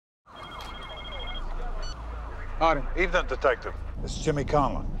Harding. Evening, Detective. It's Jimmy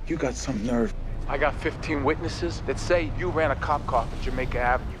Conlon. You got some nerve. I got 15 witnesses that say you ran a cop car for Jamaica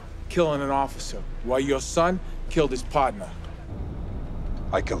Avenue, killing an officer, while your son killed his partner.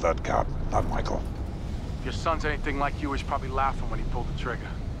 I killed that cop, not Michael. If your son's anything like you, he's probably laughing when he pulled the trigger.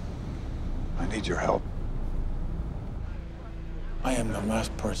 I need your help. I am the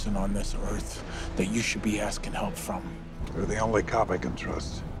last person on this earth that you should be asking help from. You're the only cop I can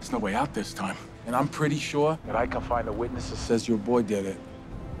trust. There's no way out this time. And I'm pretty sure that I can find a witness that says your boy did it.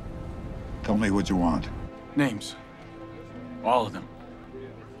 Tell me what you want. Names. All of them.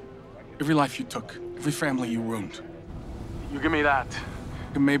 Every life you took. Every family you ruined. You give me that,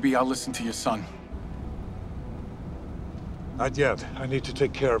 and maybe I'll listen to your son. Not yet. I need to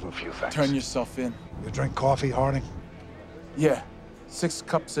take care of a few things. Turn yourself in. You drink coffee, Harding? Yeah. 6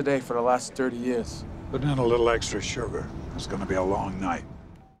 cups a day for the last 30 years. Put in a little extra sugar. It's gonna be a long night.